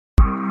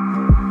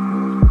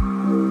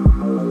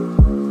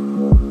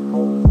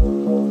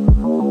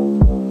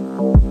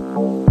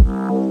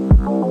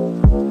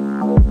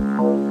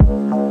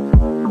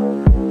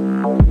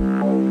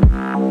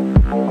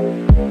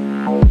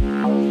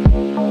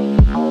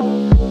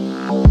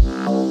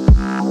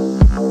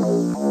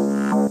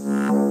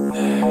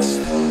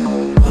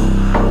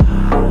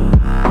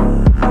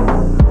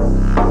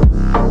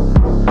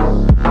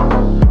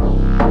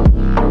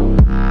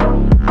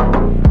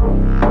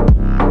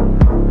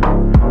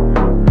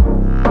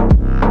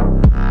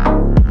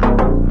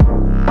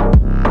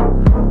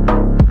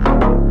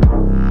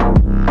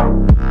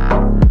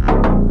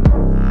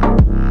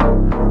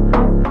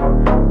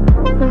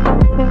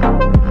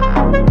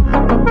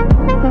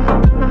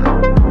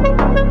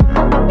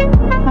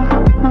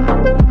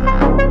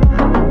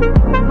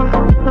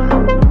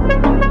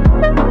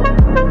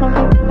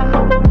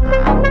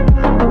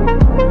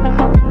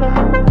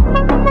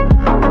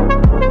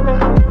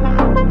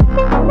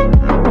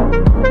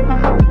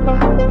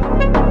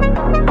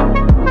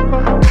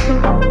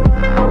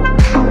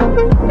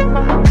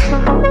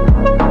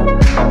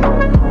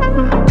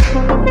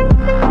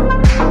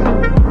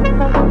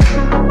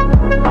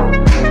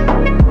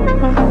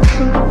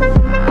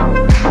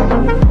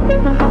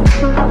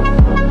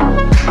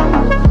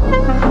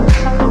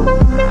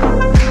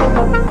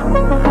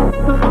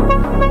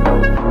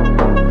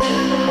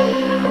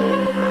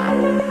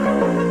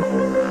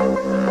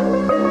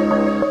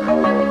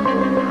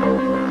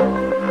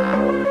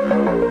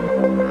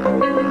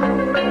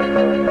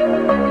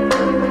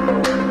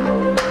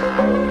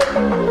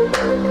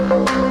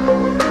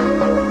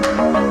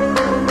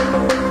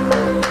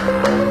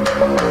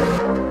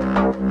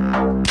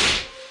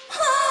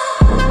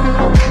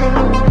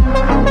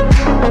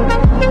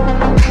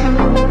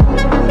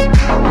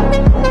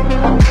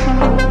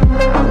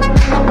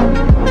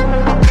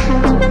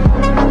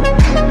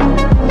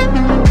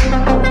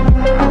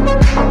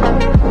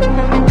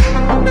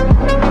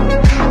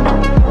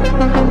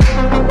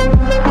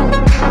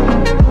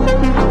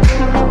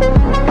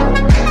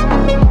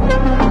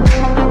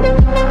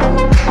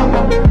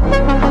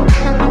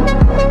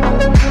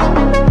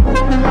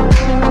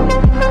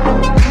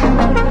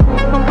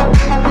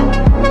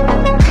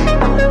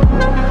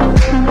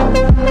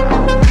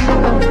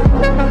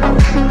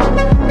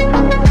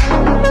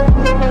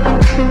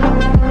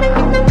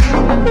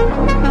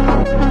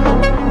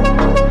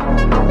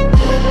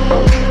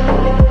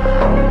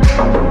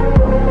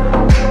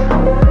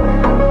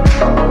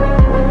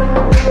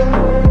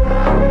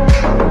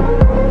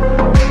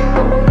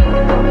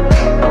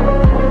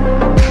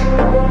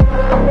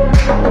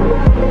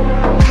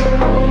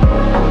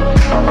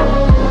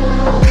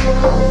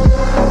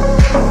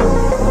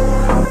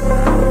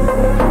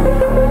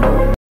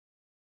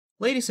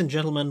Ladies and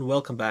gentlemen,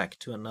 welcome back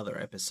to another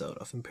episode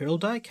of Imperial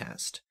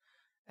Diecast.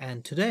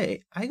 And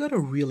today, I got a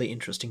really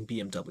interesting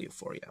BMW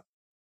for you.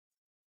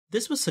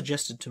 This was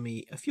suggested to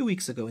me a few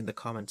weeks ago in the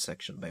comment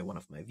section by one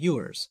of my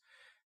viewers.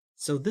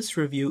 So this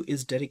review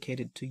is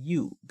dedicated to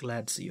you,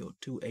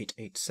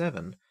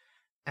 Gladsio2887,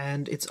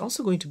 and it's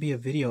also going to be a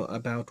video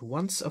about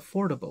once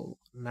affordable,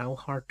 now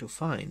hard to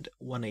find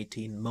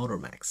 118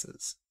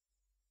 Motormaxes.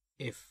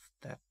 If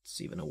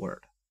that's even a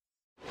word.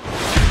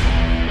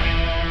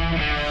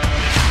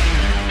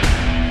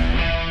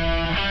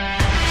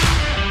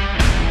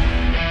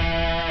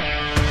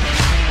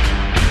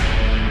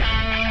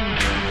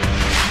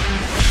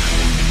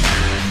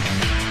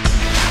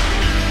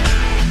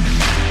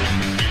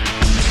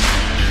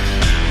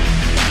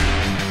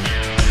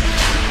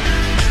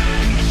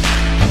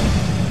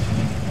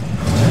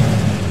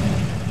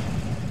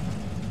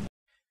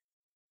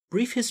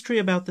 Brief history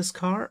about this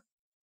car.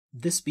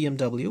 This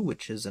BMW,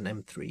 which is an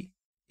M3,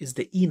 is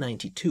the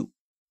E92,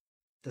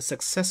 the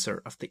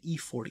successor of the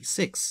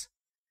E46,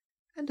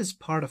 and is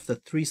part of the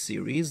 3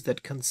 Series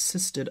that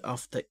consisted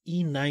of the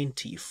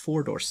E90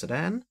 4-door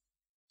sedan,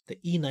 the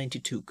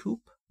E92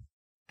 Coupe,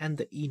 and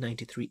the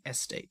E93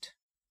 Estate,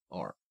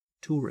 or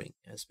Touring,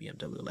 as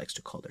BMW likes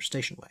to call their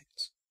station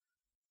wagons.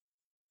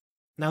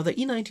 Now, the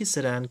E90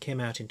 sedan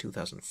came out in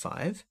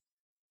 2005,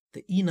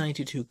 the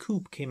E92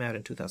 Coupe came out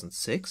in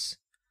 2006,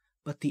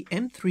 but the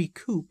M3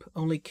 Coupe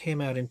only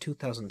came out in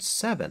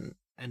 2007,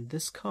 and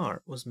this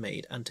car was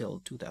made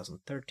until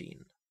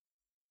 2013.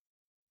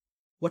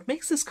 What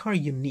makes this car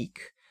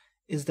unique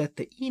is that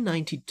the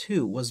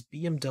E92 was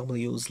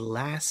BMW's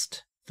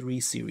last 3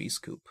 Series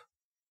coupe.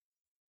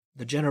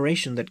 The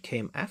generation that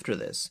came after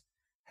this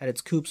had its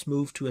coupes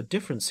moved to a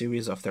different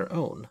series of their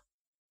own,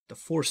 the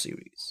 4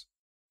 Series.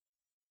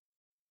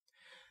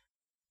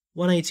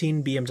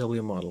 118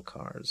 BMW model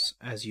cars,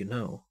 as you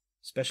know,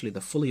 especially the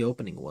fully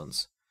opening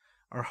ones,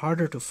 are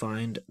harder to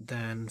find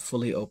than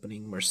fully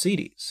opening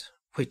Mercedes,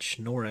 which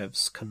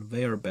Norev's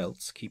conveyor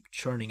belts keep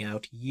churning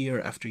out year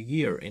after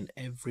year in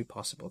every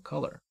possible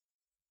color.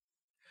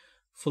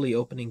 Fully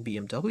opening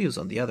BMWs,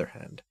 on the other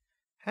hand,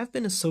 have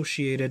been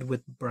associated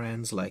with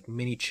brands like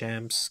Mini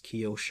Champs,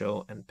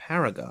 Kyosho, and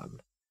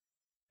Paragon,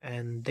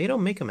 and they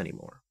don't make them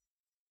anymore.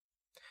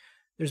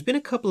 There's been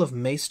a couple of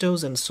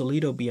Maestos and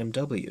Solido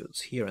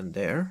BMWs here and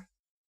there.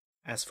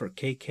 As for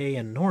KK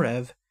and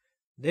Norev,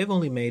 they've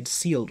only made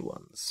sealed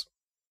ones.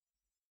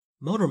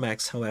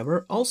 Motormax,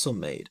 however, also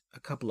made a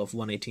couple of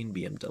 118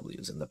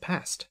 BMWs in the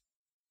past.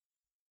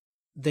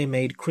 They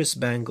made Chris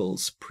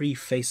Bangle's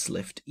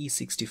pre-facelift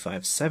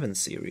E65 7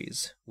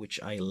 Series,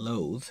 which I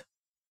loathe.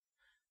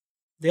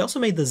 They also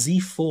made the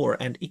Z4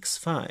 and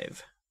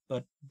X5,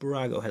 but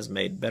Burago has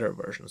made better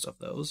versions of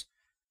those.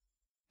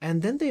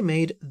 And then they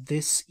made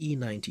this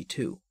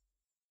E92,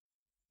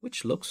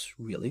 which looks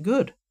really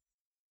good.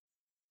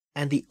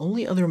 And the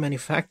only other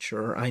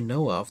manufacturer I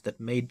know of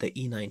that made the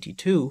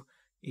E92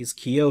 is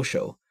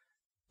Kyosho,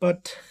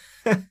 but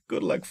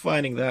good luck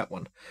finding that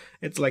one.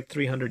 It's like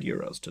 300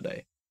 euros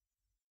today.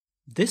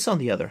 This, on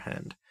the other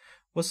hand,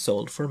 was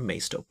sold for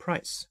Maisto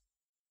price.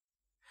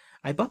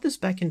 I bought this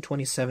back in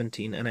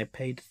 2017 and I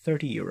paid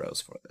 30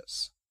 euros for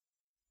this.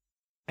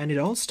 And it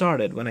all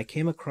started when I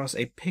came across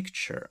a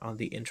picture on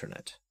the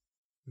internet,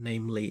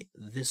 namely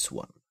this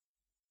one.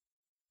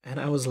 And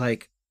I was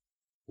like,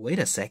 wait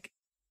a sec,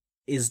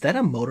 is that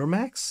a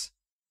Motormax?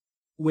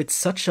 With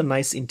such a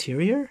nice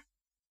interior?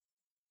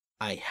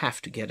 I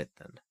have to get it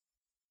then.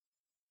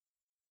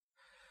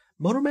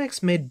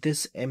 Motormax made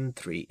this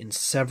M3 in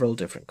several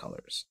different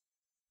colors.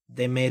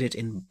 They made it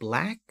in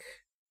black,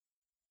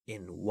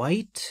 in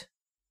white,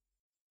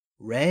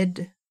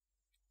 red,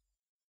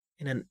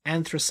 in an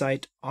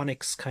anthracite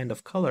onyx kind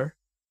of color,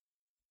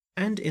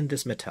 and in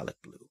this metallic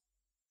blue.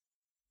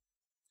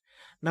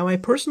 Now, I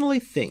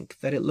personally think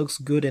that it looks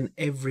good in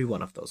every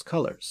one of those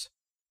colors,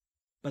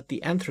 but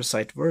the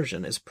anthracite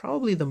version is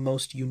probably the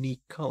most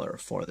unique color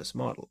for this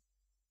model.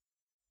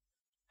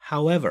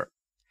 However,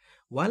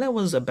 while I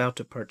was about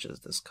to purchase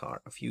this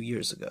car a few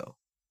years ago,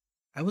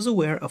 I was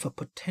aware of a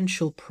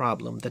potential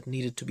problem that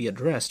needed to be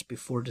addressed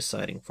before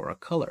deciding for a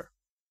color.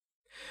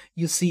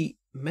 You see,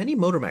 many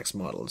Motormax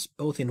models,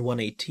 both in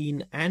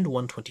 118 and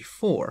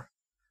 124,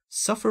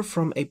 suffer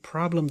from a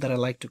problem that I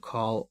like to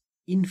call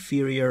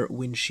inferior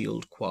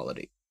windshield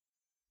quality.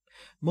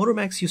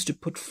 Motormax used to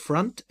put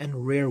front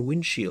and rear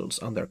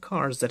windshields on their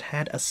cars that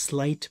had a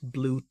slight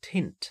blue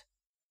tint,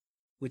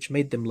 which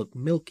made them look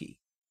milky,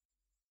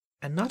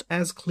 and not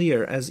as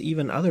clear as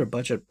even other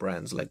budget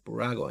brands like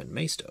Burago and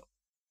Maisto.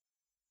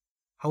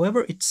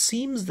 However, it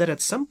seems that at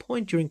some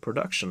point during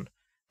production,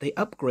 they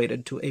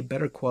upgraded to a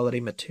better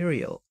quality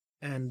material,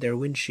 and their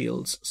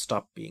windshields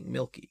stopped being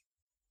milky.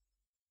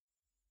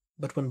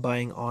 But when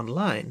buying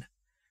online,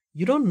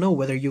 you don't know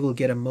whether you will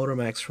get a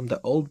Motormax from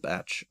the old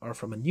batch or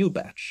from a new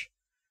batch.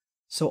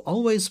 So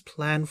always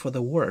plan for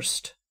the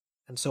worst,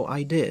 and so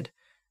I did,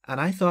 and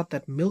I thought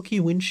that milky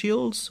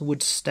windshields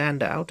would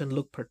stand out and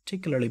look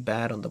particularly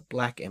bad on the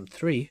black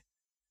M3,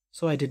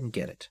 so I didn't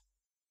get it.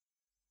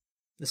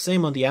 The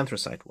same on the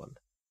anthracite one.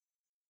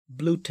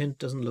 Blue tint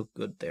doesn't look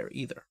good there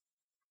either.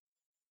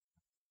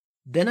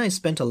 Then I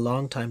spent a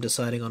long time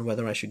deciding on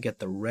whether I should get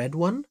the red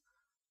one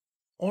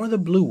or the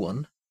blue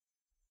one,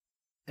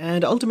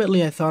 and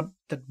ultimately I thought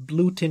that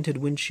blue tinted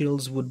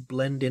windshields would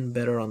blend in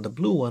better on the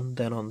blue one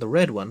than on the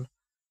red one,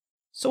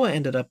 so I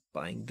ended up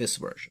buying this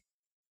version.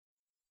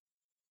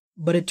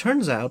 But it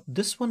turns out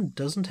this one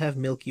doesn't have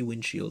milky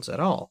windshields at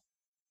all.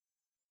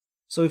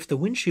 So if the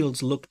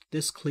windshields looked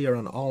this clear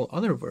on all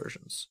other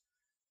versions,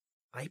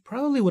 I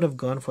probably would have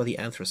gone for the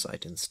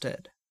anthracite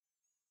instead.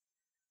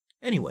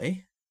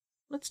 Anyway,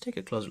 let's take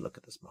a closer look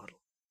at this model.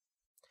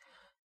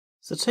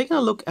 So taking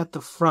a look at the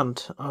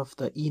front of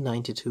the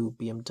E92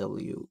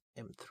 BMW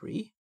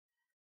M3,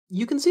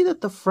 you can see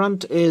that the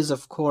front is,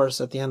 of course,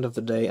 at the end of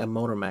the day, a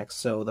Motormax,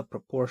 so the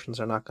proportions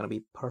are not going to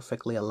be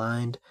perfectly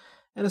aligned,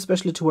 and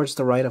especially towards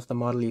the right of the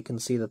model, you can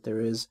see that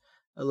there is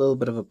a little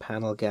bit of a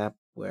panel gap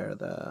where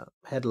the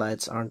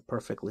headlights aren't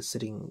perfectly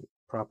sitting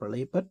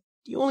properly, but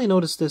you only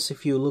notice this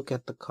if you look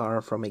at the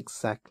car from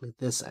exactly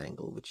this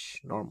angle, which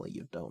normally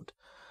you don't.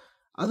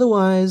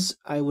 Otherwise,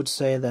 I would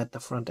say that the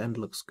front end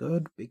looks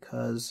good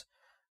because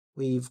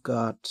we've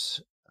got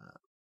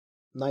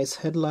nice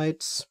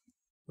headlights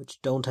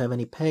which don't have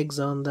any pegs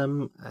on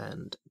them,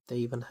 and they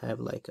even have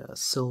like a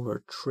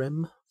silver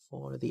trim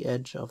for the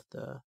edge of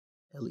the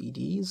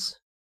LEDs.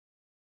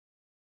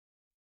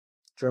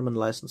 German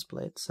license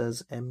plate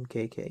says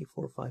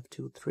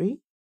MKK4523.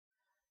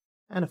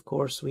 And of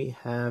course we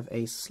have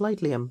a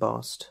slightly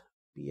embossed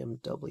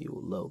BMW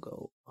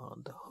logo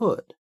on the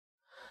hood.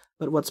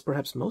 But what's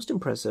perhaps most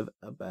impressive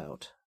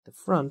about the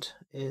front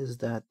is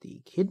that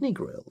the kidney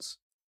grills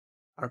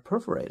are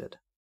perforated.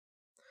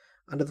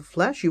 Under the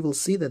flash you will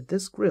see that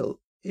this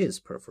grille is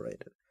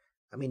perforated.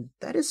 I mean,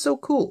 that is so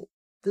cool.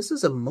 This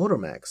is a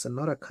Motormax and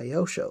not a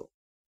Kyosho,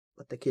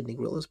 but the kidney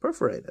grille is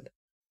perforated.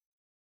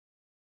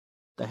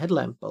 The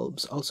headlamp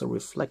bulbs also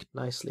reflect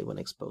nicely when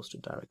exposed to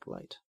direct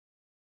light.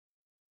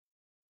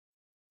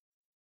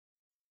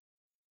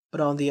 But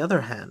on the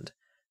other hand,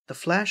 the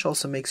flash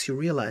also makes you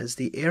realize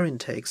the air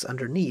intakes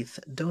underneath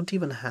don't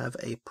even have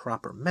a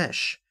proper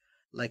mesh,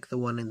 like the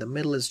one in the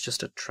middle is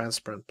just a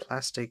transparent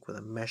plastic with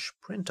a mesh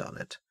print on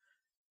it,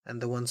 and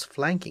the ones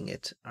flanking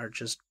it are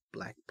just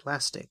black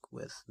plastic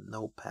with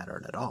no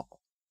pattern at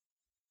all.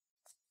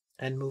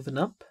 And moving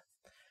up,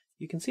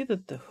 you can see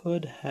that the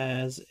hood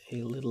has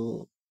a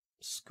little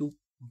scoop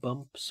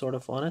bump sort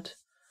of on it,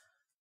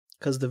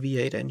 because the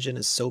V8 engine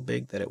is so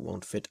big that it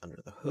won't fit under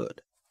the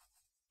hood.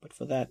 But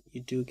for that,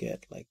 you do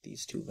get like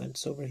these two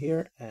vents over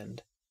here,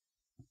 and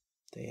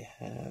they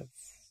have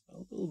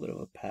a little bit of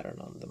a pattern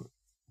on them.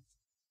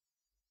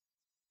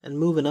 And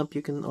moving up,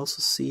 you can also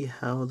see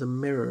how the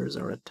mirrors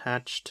are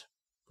attached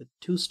with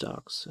two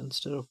stalks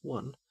instead of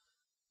one,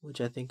 which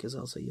I think is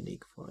also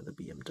unique for the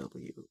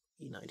BMW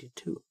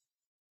E92.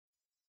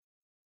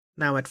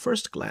 Now, at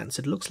first glance,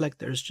 it looks like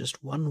there's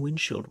just one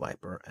windshield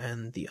wiper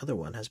and the other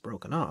one has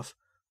broken off,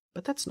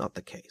 but that's not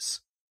the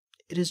case.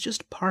 It is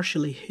just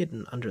partially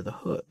hidden under the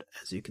hood,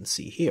 as you can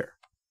see here.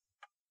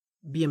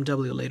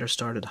 BMW later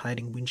started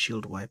hiding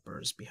windshield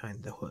wipers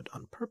behind the hood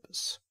on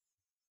purpose.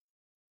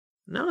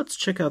 Now let's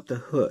check out the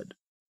hood.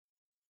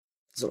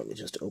 So let me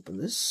just open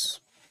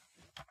this.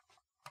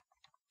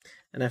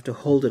 And I have to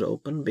hold it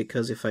open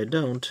because if I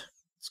don't,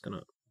 it's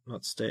gonna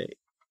not stay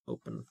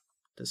open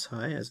this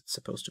high as it's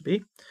supposed to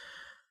be.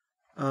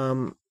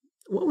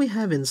 What we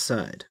have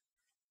inside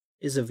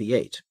is a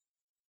V8.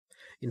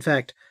 In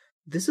fact,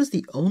 this is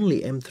the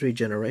only M3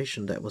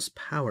 generation that was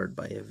powered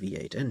by a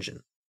V8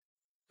 engine,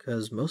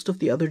 because most of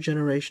the other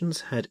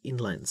generations had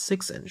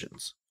inline-6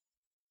 engines.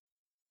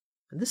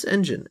 And this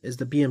engine is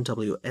the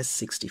BMW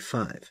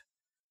S65,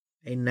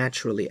 a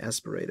naturally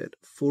aspirated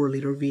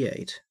 4-liter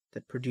V8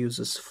 that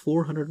produces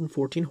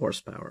 414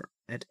 horsepower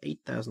at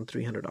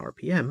 8,300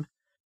 RPM.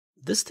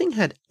 This thing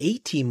had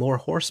 80 more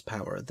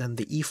horsepower than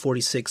the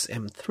E46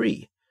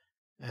 M3,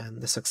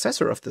 and the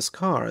successor of this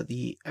car,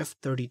 the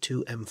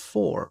F32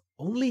 M4,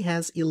 only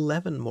has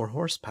 11 more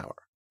horsepower.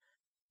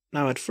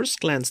 Now, at first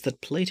glance,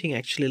 that plating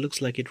actually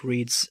looks like it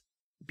reads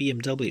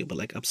BMW, but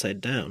like upside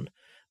down,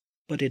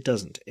 but it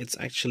doesn't. It's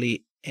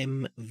actually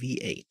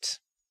MV8,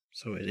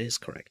 so it is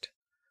correct.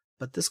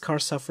 But this car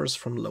suffers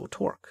from low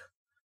torque,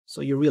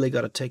 so you really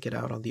got to take it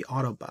out on the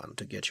Autobahn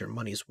to get your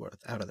money's worth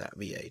out of that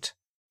V8.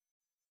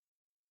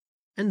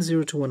 And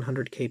 0 to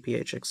 100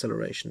 kph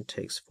acceleration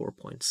takes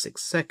 4.6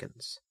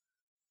 seconds,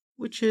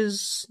 which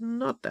is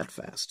not that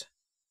fast,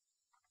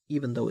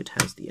 even though it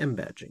has the M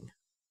badging.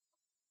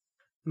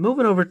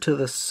 Moving over to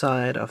the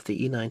side of the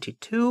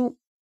E92,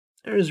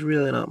 there's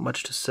really not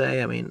much to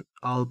say. I mean,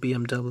 all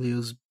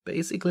BMWs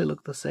basically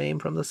look the same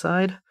from the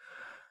side.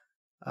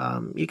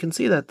 You can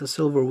see that the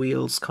silver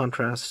wheels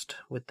contrast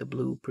with the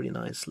blue pretty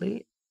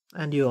nicely,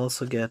 and you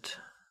also get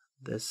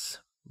this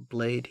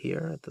blade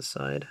here at the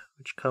side,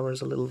 which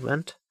covers a little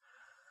vent.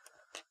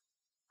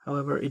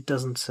 However, it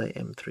doesn't say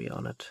M3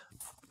 on it.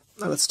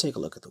 Now let's take a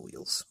look at the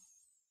wheels.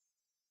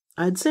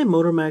 I'd say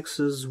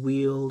Motormax's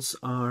wheels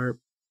are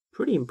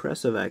pretty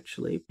impressive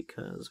actually,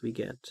 because we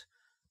get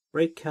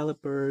brake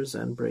calipers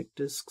and brake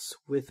discs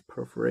with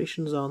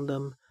perforations on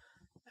them,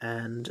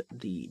 and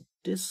the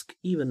disc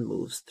even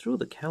moves through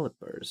the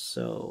calipers,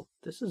 so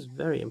this is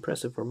very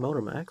impressive for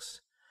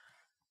Motormax.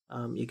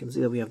 You can see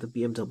that we have the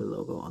BMW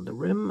logo on the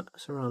rim,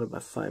 surrounded by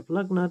 5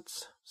 lug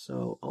nuts,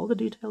 so all the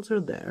details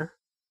are there.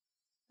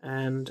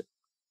 And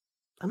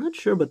I'm not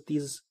sure, but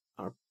these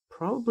are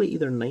probably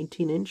either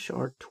 19-inch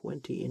or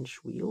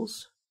 20-inch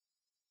wheels.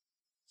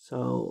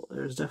 So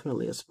there's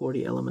definitely a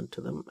sporty element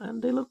to them,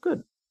 and they look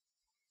good.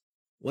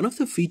 One of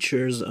the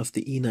features of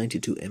the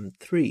E92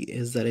 M3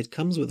 is that it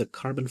comes with a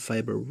carbon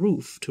fiber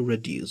roof to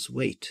reduce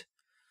weight.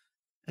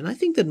 And I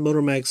think that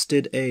Motormax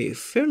did a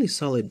fairly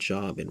solid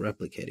job in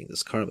replicating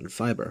this carbon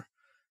fiber,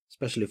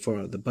 especially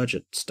for the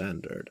budget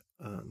standard.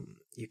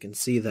 You can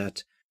see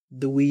that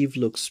the weave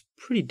looks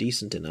pretty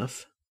decent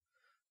enough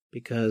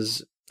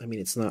because, I mean,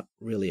 it's not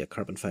really a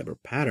carbon fiber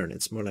pattern,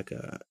 it's more like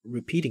a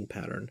repeating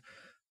pattern.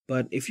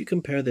 But if you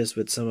compare this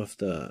with some of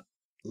the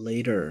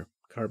later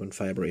carbon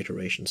fiber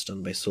iterations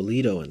done by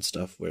Solido and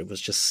stuff, where it was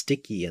just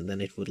sticky and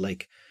then it would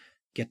like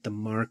get the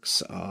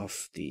marks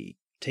off the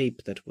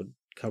tape that would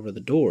cover the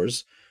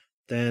doors,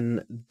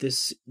 then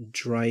this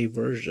dry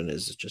version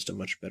is just a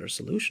much better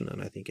solution,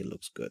 and I think it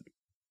looks good.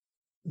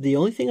 The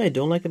only thing I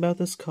don't like about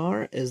this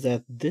car is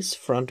that this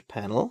front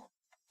panel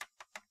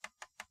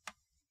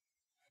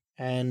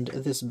and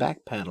this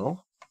back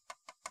panel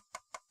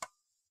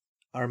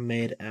are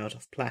made out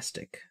of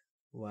plastic,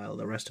 while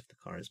the rest of the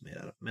car is made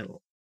out of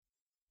metal.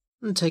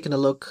 And taking a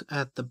look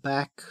at the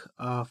back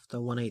of the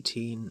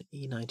 118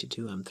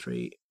 E92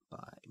 M3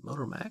 by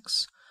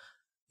Motormax,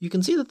 you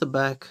can see that the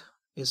back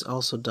is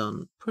also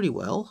done pretty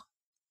well,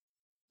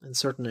 in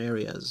certain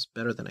areas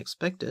better than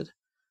expected,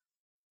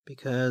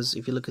 because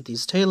if you look at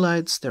these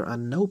taillights, there are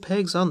no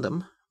pegs on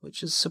them,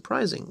 which is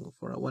surprising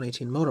for a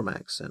 118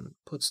 Motormax and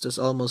puts this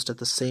almost at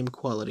the same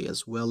quality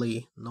as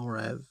Welly,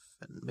 Norev,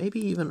 and maybe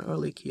even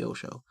early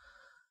Kyosho.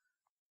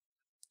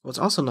 What's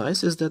also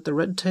nice is that the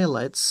red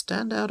taillights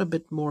stand out a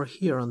bit more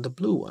here on the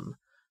blue one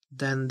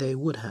than they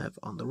would have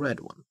on the red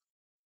one.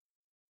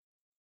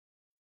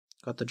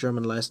 Got the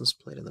German license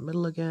plate in the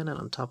middle again, and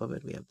on top of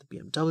it we have the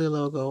BMW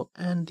logo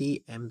and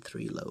the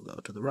M3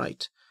 logo to the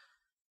right.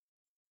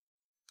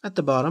 At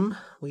the bottom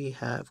we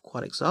have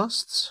quad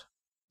exhausts,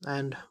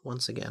 and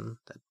once again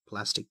that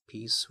plastic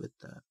piece with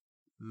the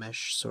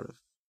mesh sort of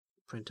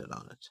printed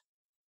on it.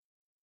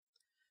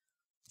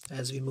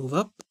 As we move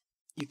up,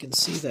 you can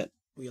see that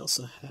we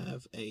also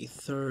have a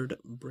third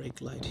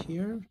brake light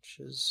here, which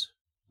is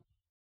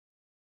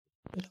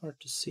a bit hard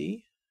to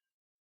see,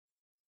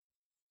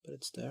 but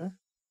it's there.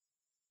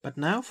 But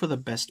now for the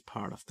best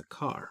part of the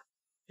car,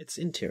 its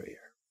interior.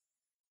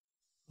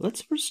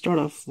 Let's first start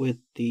off with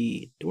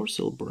the door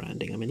sill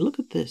branding. I mean, look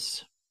at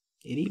this.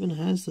 It even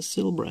has the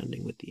sill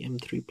branding with the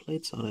M3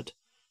 plates on it,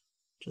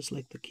 just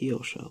like the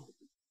Kyosho.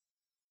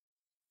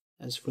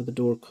 As for the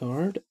door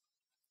card,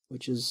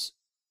 which is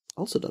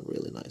also done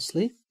really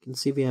nicely, you can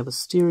see we have a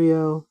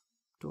stereo,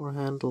 door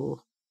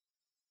handle,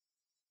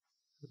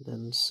 and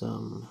then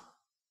some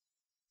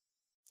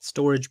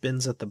storage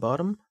bins at the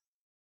bottom,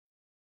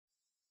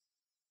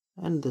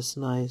 and this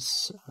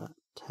nice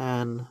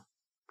tan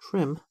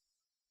trim,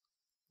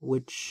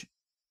 which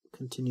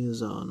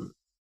continues on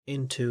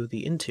into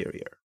the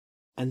interior.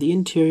 And the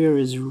interior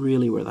is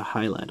really where the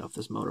highlight of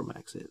this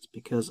Motormax is,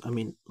 because, I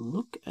mean,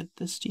 look at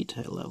this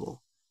detail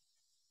level.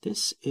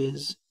 This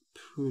is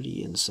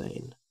pretty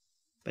insane.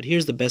 But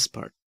here's the best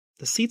part.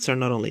 The seats are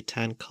not only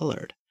tan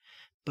colored,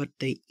 but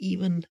they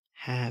even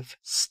have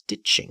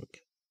stitching.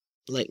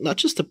 Like, not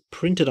just the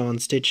printed on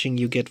stitching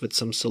you get with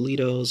some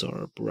Solidos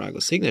or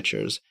Burago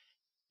signatures,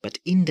 but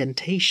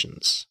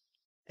indentations,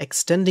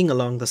 extending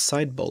along the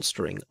side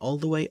bolstering all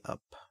the way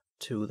up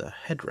to the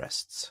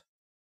headrests.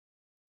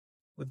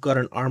 We've got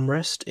an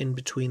armrest in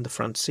between the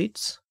front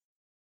seats,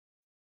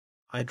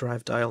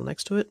 iDrive dial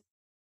next to it.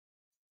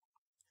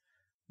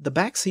 The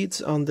back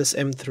seats on this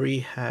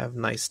M3 have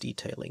nice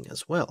detailing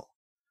as well.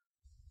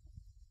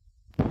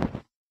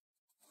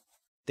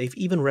 They've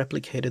even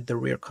replicated the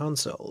rear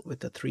console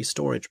with the 3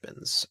 storage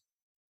bins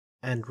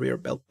and rear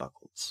belt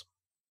buckles.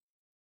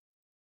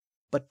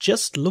 But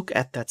just look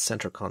at that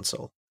center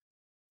console.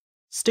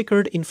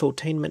 Stickered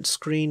infotainment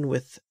screen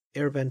with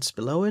air vents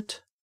below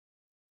it.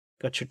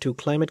 Got your 2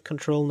 climate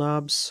control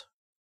knobs,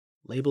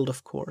 labeled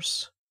of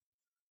course.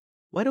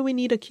 Why do we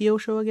need a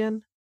Kyosho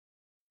again?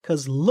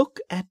 'Cause look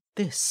at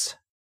this.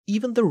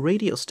 Even the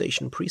radio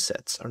station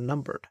presets are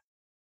numbered.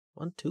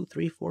 1, 2,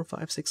 3, 4,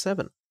 5, 6,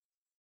 7.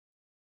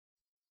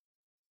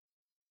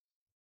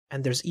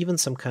 And there's even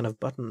some kind of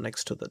button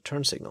next to the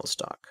turn signal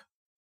stock.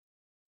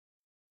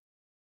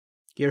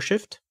 Gear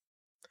shift.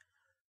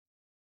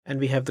 And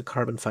we have the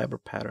carbon fiber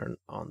pattern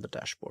on the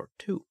dashboard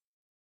too.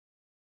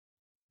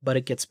 But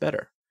it gets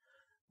better.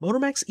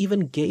 Motormax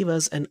even gave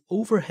us an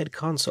overhead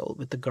console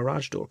with the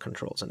garage door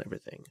controls and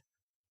everything,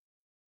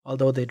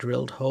 although they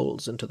drilled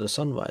holes into the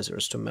sun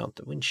visors to mount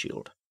the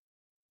windshield.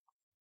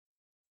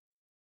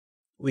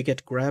 We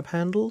get grab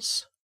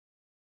handles,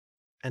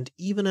 and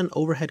even an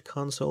overhead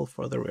console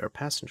for the rear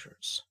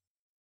passengers.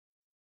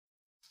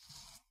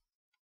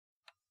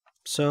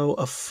 So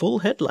a full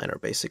headliner,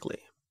 basically.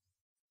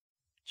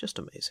 Just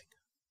amazing.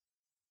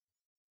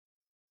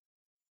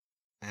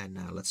 And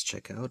now let's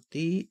check out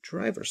the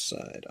driver's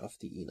side of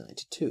the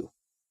E92.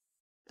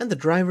 And the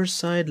driver's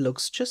side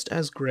looks just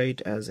as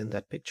great as in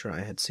that picture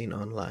I had seen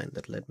online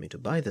that led me to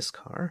buy this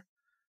car.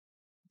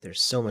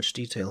 There's so much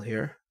detail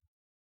here.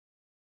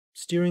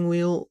 Steering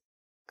wheel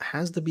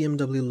has the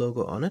BMW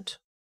logo on it,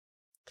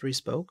 3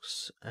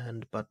 spokes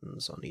and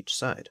buttons on each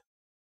side.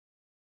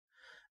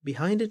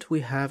 Behind it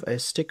we have a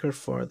sticker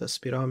for the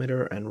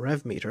speedometer and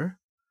rev meter.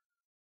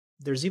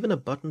 There's even a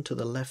button to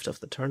the left of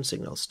the turn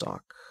signal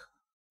stalk.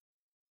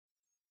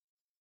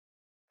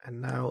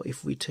 And now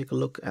if we take a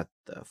look at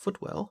the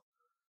footwell,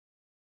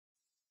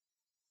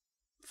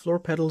 floor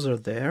pedals are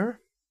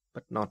there,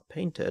 but not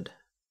painted,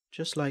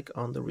 just like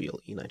on the real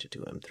E92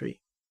 M3.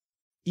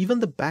 Even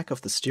the back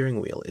of the steering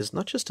wheel is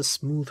not just a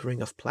smooth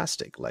ring of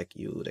plastic like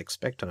you'd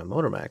expect on a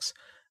Motormax,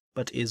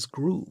 but is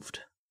grooved.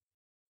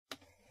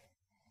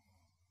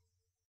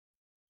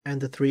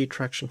 And the 3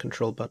 traction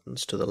control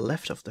buttons to the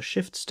left of the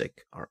shift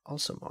stick are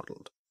also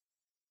modeled.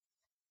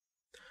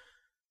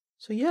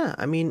 So yeah,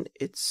 I mean,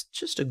 it's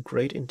just a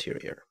great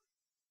interior.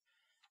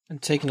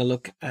 And taking a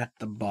look at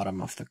the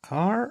bottom of the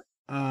car,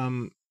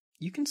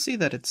 you can see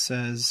that it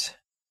says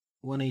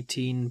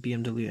 118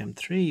 BMW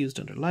M3 used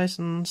under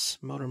license,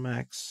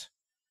 Motormax.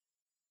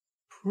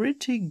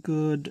 Pretty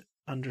good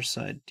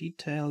underside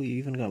detail. You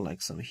even got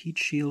like some heat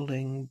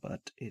shielding,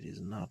 but it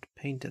is not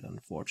painted,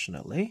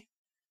 unfortunately.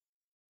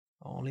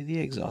 Only the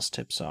exhaust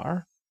tips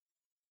are.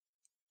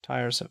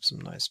 Tires have some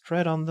nice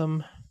tread on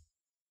them.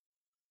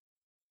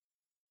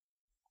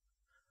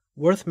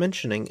 Worth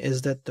mentioning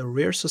is that the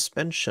rear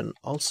suspension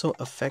also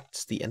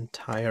affects the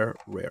entire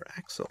rear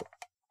axle.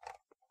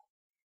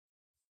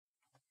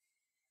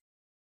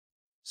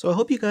 So I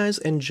hope you guys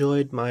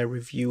enjoyed my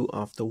review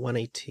of the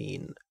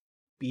 118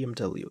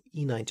 BMW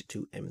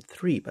E92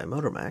 M3 by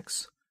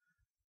Motormax.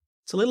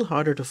 It's a little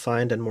harder to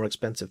find and more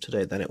expensive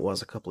today than it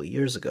was a couple of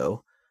years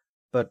ago,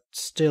 but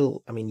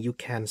still, I mean, you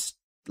can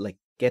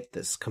get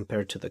this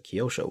compared to the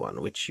Kyosho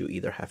one, which you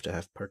either have to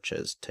have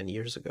purchased 10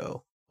 years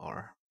ago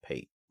or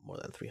pay more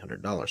than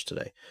 $300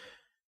 today.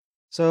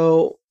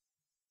 So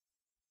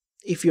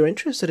if you're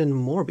interested in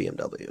more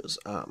BMWs,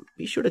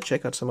 be sure to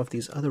check out some of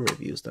these other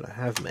reviews that I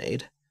have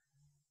made.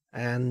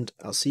 And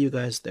I'll see you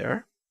guys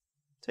there.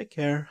 Take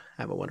care.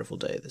 Have a wonderful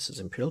day. This is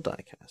Imperial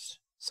Diecast,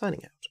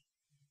 signing out.